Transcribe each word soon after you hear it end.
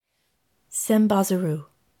Senbazuru,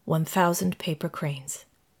 1,000 Paper Cranes.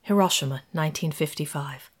 Hiroshima,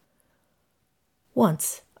 1955.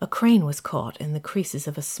 Once, a crane was caught in the creases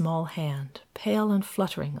of a small hand, pale and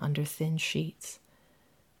fluttering under thin sheets.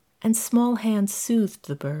 And small hands soothed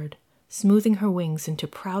the bird, smoothing her wings into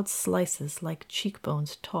proud slices like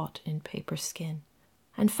cheekbones taut in paper skin,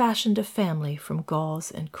 and fashioned a family from gauze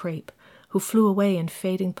and crepe, who flew away in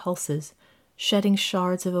fading pulses, shedding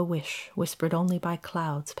shards of a wish whispered only by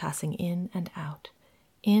clouds passing in and out,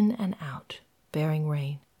 bearing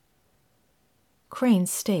rain. Crane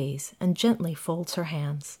stays and gently folds her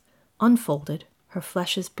hands. Unfolded, her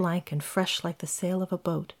flesh is blank and fresh like the sail of a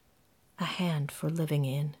boat, a hand for living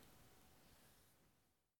in.